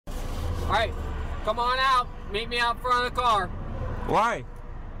Alright, come on out. Meet me out front of the car. Why?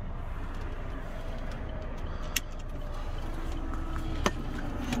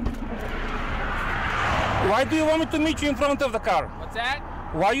 Why do you want me to meet you in front of the car? What's that?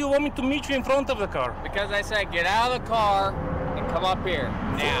 Why you want me to meet you in front of the car? Because I said get out of the car and come up here,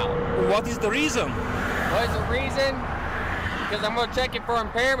 now. What is the reason? What is the reason? Because I'm going to check you for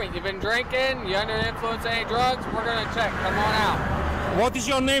impairment. You've been drinking, you're under the influence of any drugs, we're going to check. Come on out. What is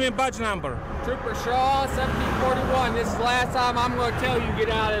your name and badge number? Trooper Shaw, 1741. This is the last time I'm going to tell you get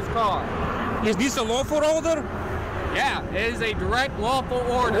out of this car. Is this a lawful order? Yeah, it is a direct lawful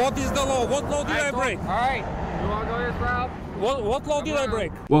order. What is the law? What law did I break? All right, you want to go this route? What law did I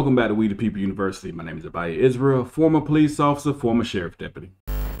break? Welcome back to We the People University. My name is Abaya Israel, former police officer, former sheriff deputy.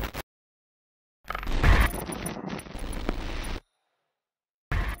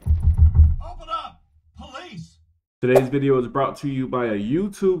 Open up! Police! Today's video is brought to you by a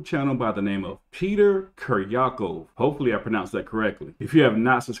YouTube channel by the name of Peter Kuryakov. Hopefully I pronounced that correctly. If you have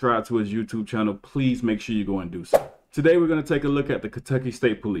not subscribed to his YouTube channel, please make sure you go and do so. Today we're going to take a look at the Kentucky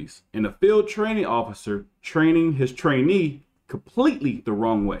State Police and a field training officer training his trainee completely the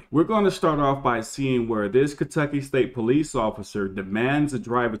wrong way. We're going to start off by seeing where this Kentucky State Police officer demands a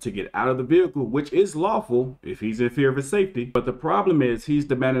driver to get out of the vehicle, which is lawful if he's in fear of his safety. But the problem is he's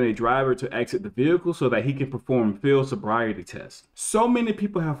demanding a driver to exit the vehicle so that he can perform field sobriety tests. So many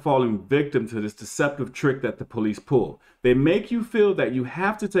people have fallen victim to this deceptive trick that the police pull. They make you feel that you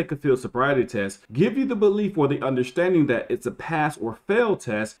have to take a field sobriety test, give you the belief or the understanding that it's a pass or fail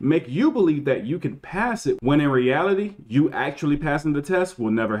test, make you believe that you can pass it, when in reality, you actually passing the test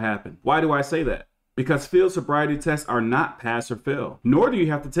will never happen. Why do I say that? Because field sobriety tests are not pass or fail, nor do you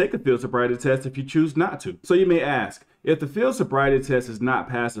have to take a field sobriety test if you choose not to. So you may ask, if the field sobriety test is not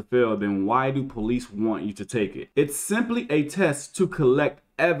pass or fail, then why do police want you to take it? It's simply a test to collect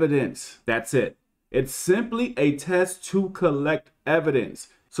evidence. That's it. It's simply a test to collect evidence.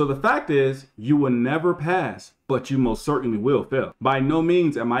 So the fact is, you will never pass, but you most certainly will fail. By no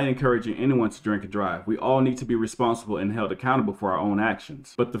means am I encouraging anyone to drink and drive. We all need to be responsible and held accountable for our own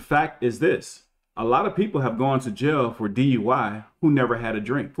actions. But the fact is this. A lot of people have gone to jail for DUI who never had a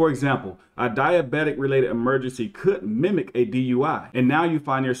drink. For example, a diabetic-related emergency could mimic a DUI, and now you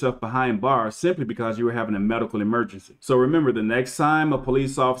find yourself behind bars simply because you were having a medical emergency. So remember, the next time a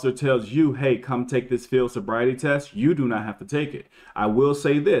police officer tells you, hey, come take this field sobriety test, you do not have to take it. I will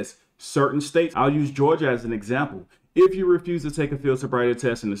say this, certain states, I'll use Georgia as an example. If you refuse to take a field sobriety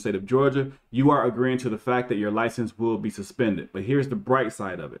test in the state of Georgia, you are agreeing to the fact that your license will be suspended. But here's the bright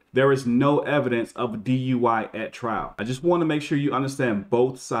side of it. There is no evidence of DUI at trial. I just want to make sure you understand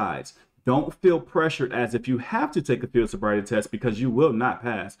both sides. Don't feel pressured as if you have to take a field sobriety test because you will not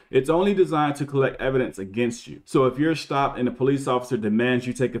pass. It's only designed to collect evidence against you. So if you're stopped and a police officer demands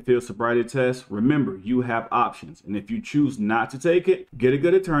you take a field sobriety test, remember you have options. And if you choose not to take it, get a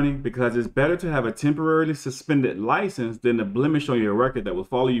good attorney, because it's better to have a temporarily suspended license than a blemish on your record that will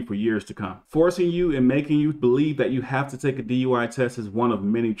follow you for years to come. Forcing you and making you believe that you have to take a DUI test is one of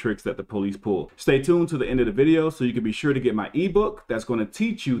many tricks that the police pull. Stay tuned to the end of the video so you can be sure to get my ebook that's going to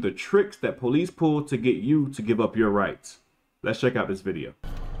teach you the tricks that police pull to get you to give up your rights. Let's check out this video.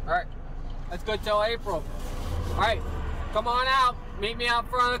 All right, let's go till April. All right, come on out. Meet me out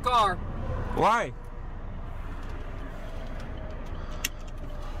front of the car. Why?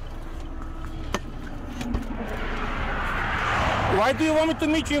 Why do you want me to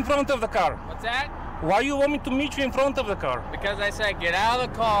meet you in front of the car? What's that? Why you want me to meet you in front of the car? Because I said get out of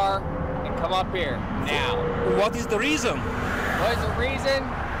the car and come up here, now. What is the reason? What is the reason?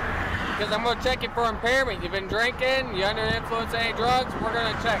 Because I'm going to check you for impairment. You've been drinking, you're under the influence of any drugs, we're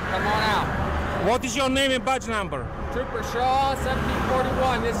going to check. Come on out. What is your name and badge number? Trooper Shaw,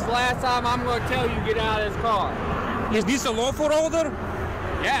 1741. This is the last time I'm going to tell you get out of this car. Is this a lawful order?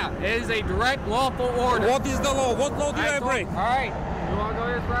 Yeah, it is a direct lawful order. What is the law? What law did I break? All right, you want to go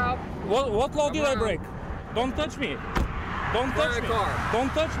this route? What law did I break? Don't touch me. Don't touch me. Don't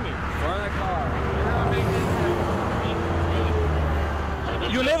touch me. Front of the car. You're going to make this.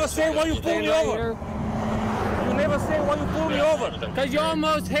 You never say why you pull me over. You never say why you pull me over. Because you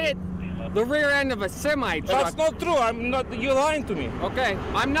almost hit the rear end of a semi truck. That's not true. I'm not. You're lying to me. Okay,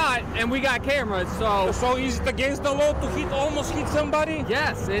 I'm not, and we got cameras, so. So is it against the law to almost hit somebody?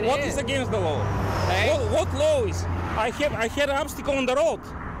 Yes, it is. What is against the law? Hey? What law is? I had an obstacle on the road.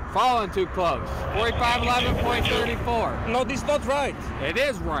 Following too close. 4511.34. No, this is not right. It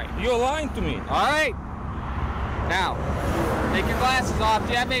is right. You're lying to me. All right. Now, take your glasses off.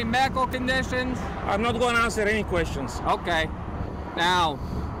 Do you have any medical conditions? I'm not going to answer any questions. Okay. Now,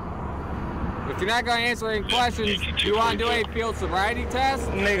 if you're not going to answer any questions, do you want to do a field sobriety test?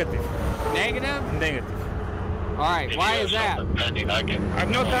 Negative. Negative? Negative. All right, why is that?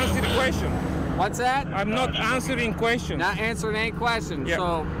 I'm not answering question. What's that? I'm not answering questions. Not answering any questions. Yep.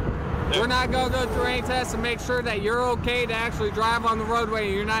 So we're not going to go through any tests to make sure that you're okay to actually drive on the roadway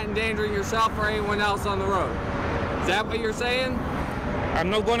and you're not endangering yourself or anyone else on the road. Is that what you're saying? I'm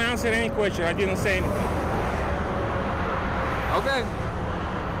not going to answer any question. I didn't say anything. Okay.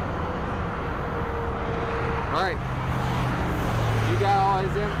 All right. You got all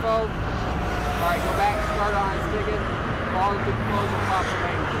his info. All right, go back and start on his ticket. Follow the closing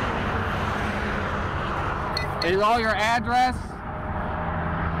proclamation. Is all your address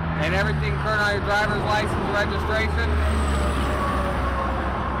and everything current on your driver's license registration?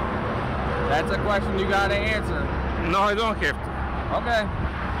 That's a question you got to answer. No, I don't have to. Okay.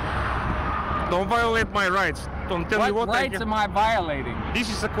 Don't violate my rights. Don't tell me what rights am I violating? This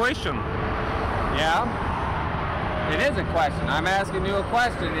is a question. Yeah. It is a question. I'm asking you a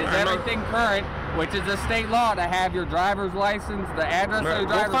question. Is everything current, which is a state law, to have your driver's license, the address of your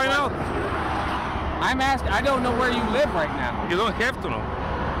driver's license? Go find out. I'm asking. I don't know where you live right now. You don't have to know.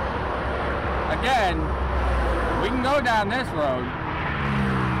 Again, we can go down this road.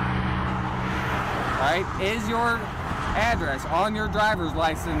 All right. Is your address on your driver's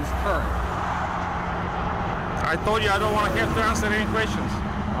license current? I told you I don't want to have to answer any questions.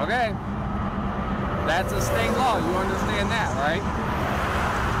 Okay. That's a state law. You understand that, right?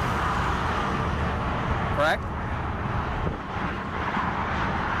 Correct?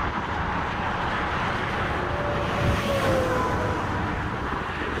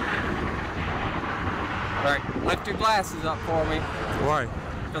 All right. Lift your glasses up for me. Why?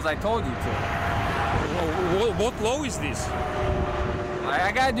 Because I told you to. What law is this?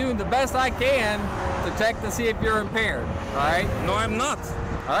 I gotta do the best I can to check to see if you're impaired. All right? No, I'm not.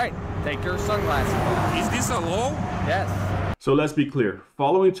 All right. Take your sunglasses off. Is this a law? Yes. So let's be clear.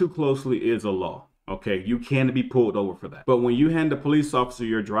 Following too closely is a law. Okay, you can be pulled over for that. But when you hand the police officer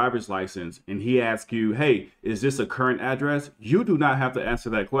your driver's license and he asks you, hey, is this a current address? You do not have to answer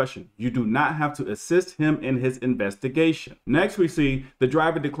that question. You do not have to assist him in his investigation. Next, we see the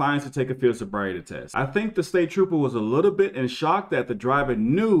driver declines to take a field sobriety test. I think the state trooper was a little bit in shock that the driver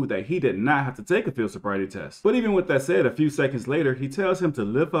knew that he did not have to take a field sobriety test. But even with that said, a few seconds later, he tells him to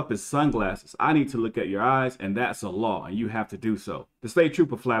lift up his sunglasses. I need to look at your eyes, and that's a law, and you have to do so. The state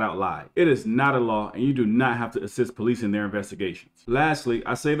trooper flat out lied. It is not a law, and you do not have to assist police in their investigations. Lastly,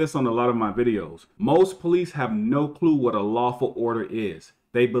 I say this on a lot of my videos. Most police have no clue what a lawful order is.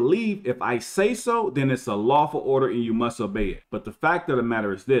 They believe if I say so, then it's a lawful order and you must obey it. But the fact of the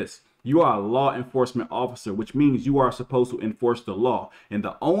matter is this. You are a law enforcement officer, which means you are supposed to enforce the law. And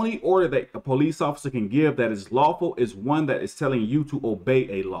the only order that a police officer can give that is lawful is one that is telling you to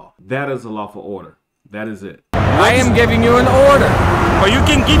obey a law. That is a lawful order. That is it. I am giving you an order. But you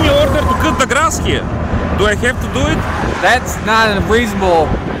can give me order to cut the grass here. Do I have to do it? That's not a reasonable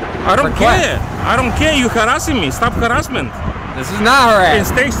I don't request. care. I don't care. You're harassing me. Stop harassment. This is not And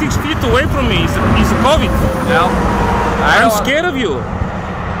harassment. stay 6 feet away from me. It's a COVID. No. I'm scared of you.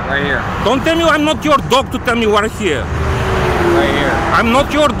 Right here. Don't tell me I'm not your dog to tell me we're here. Right here. I'm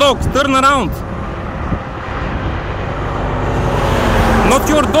not your dog. Turn around. Not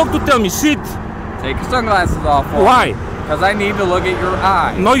your dog to tell me. Sit. Take your sunglasses off for me. Why? Because I need to look at your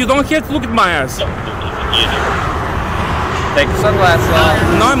eye. No, you don't have to look at my ass. Take your sunglasses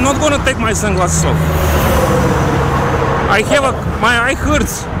off. No, I'm not gonna take my sunglasses off. My eye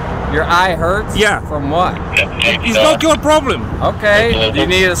hurts. Your eye hurts? Yeah. From what? It's not your problem. Okay. Do you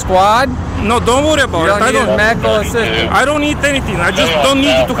need a squad? No, don't worry about You it. don't need a medical assistant. I don't need anything. I just don't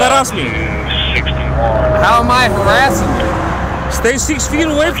need you to harass me. How am I harassing you? Stay 6 feet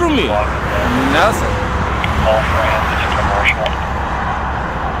away from me. No, sir.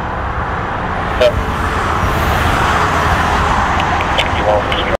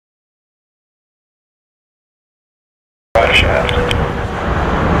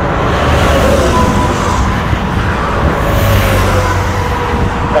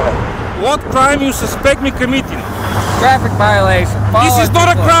 What crime you suspect me committing? Traffic violation. This is not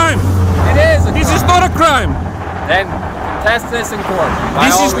a crime. It is a crime. This is not a crime. Then contest this in court.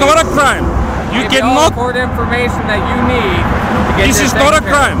 This is not a crime. You Give all cannot. the court information that you need to get This is not a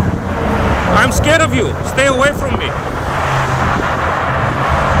taken care of. crime. I'm scared of you. Stay away from me.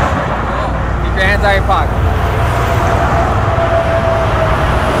 Keep your hands out of your pocket.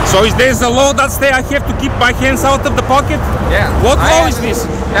 So is there a law that say I have to keep my hands out of the pocket? Yeah. What law is this?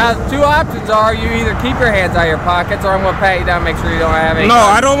 Now, two options are you either keep your hands out of your pockets or I'm going to pat you down, make sure you don't have any. No,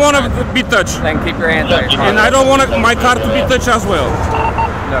 I don't want to be touched. Then keep your hands out of your pockets. And I don't want my car to be touched as well.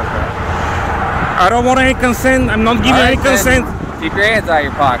 No, sir. I don't want any consent. I'm not giving any consent. Keep your hands out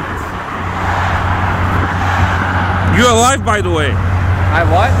of your pockets. You are live, by the way. I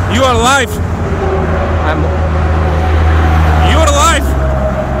what? You are live. You are live.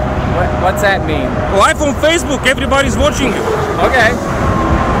 What's that mean? Live on Facebook. Everybody's watching you. Okay.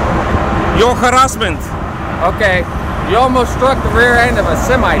 Your harassment. Okay. You almost struck the rear end of a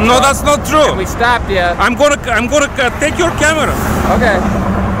semi truck. No, that's not true. And we stopped you. I'm gonna take your camera. Okay.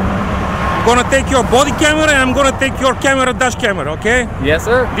 I'm gonna take your body camera and I'm gonna take your camera, dash camera, okay? Yes,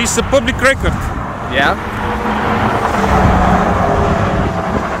 sir. This is a public record. Yeah.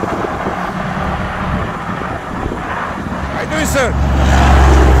 How you doing, sir?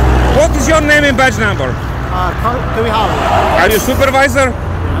 What is your name and badge number? Are you supervisor?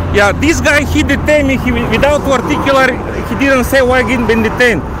 Yeah, this guy, he detained me without particular, he didn't say why I didn't been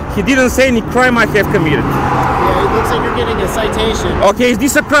detained. He didn't say any crime I have committed. Yeah, it looks like you're getting a citation. Okay, is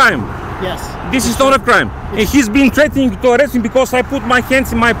this a crime? Yes. This is not a crime. And he's been threatening to arrest me because I put my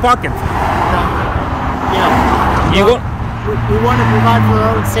hands in my pocket. Yeah. You Well, we want to provide for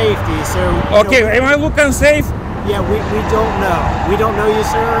our own safety, so... okay, am I looking unsafe? Yeah, we don't know. We don't know you,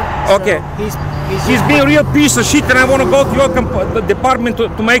 sir. So Okay. He's being a real piece of shit and I want to go to your the department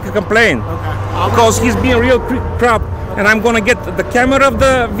to make a complaint. Okay. Because he's being real crap and I'm going to get the camera of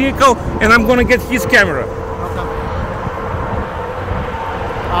the vehicle and I'm going to get his camera. Okay.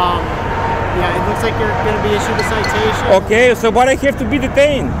 Yeah, it looks like you're going to be issued a citation. Okay, so but I have to be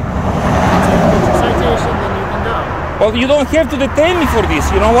detained. So if you get your citation, then you can go. Well, you don't have to detain me for this,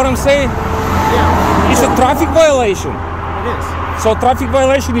 you know what I'm saying? Yeah. It's a traffic violation. It is. So traffic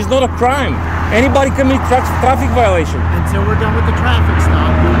violation is not a crime. Anybody commit traffic violation. Until we're done with the traffic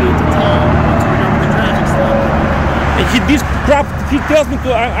stop, you'll be detained. Once we're done with the traffic stop. And this crap, he tells me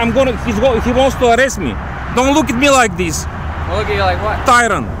to, he wants to arrest me. Don't look at me like this. Look at you like what?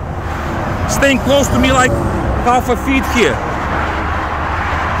 Tyrant. Staying close to me like half a feet here.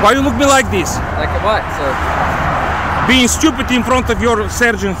 Why you look me like this? Like what, sir? Being stupid in front of your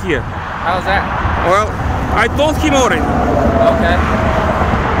sergeant here. How's that? Well, I told him already. Okay.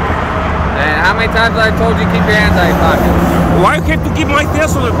 And how many times have I told you keep your hands out of your pocket? Why you have to keep my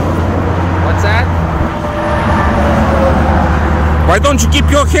hands on? What's that? Why don't you keep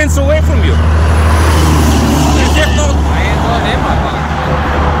your hands away from you? You have no... My hands aren't in my pocket.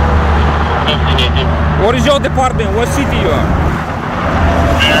 What is your department? What city you are?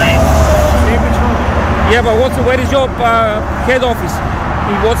 Yeah, but where is your head office?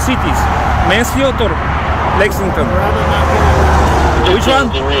 In what cities? Mansfield or Lexington? Which one?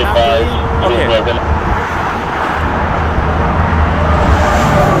 Okay.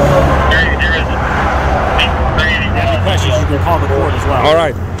 Questions, you can call the court as well. All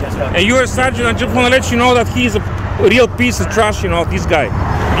right. And you're a sergeant. I just want to let you know that he's a real piece of trash. You know, this guy.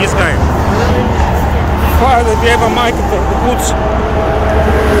 This guy. Father, they have a mic at the boots.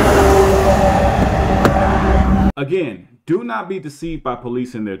 Again, do not be deceived by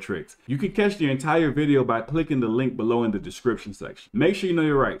police and their tricks. You can catch the entire video by clicking the link below in the description section. Make sure you know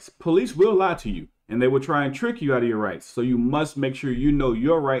your rights. Police will lie to you and they will try and trick you out of your rights. So you must make sure you know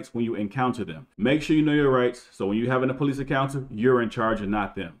your rights when you encounter them. Make sure you know your rights so when you're having a police encounter, you're in charge and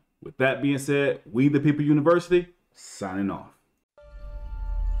not them. With that being said, we the People University, signing off.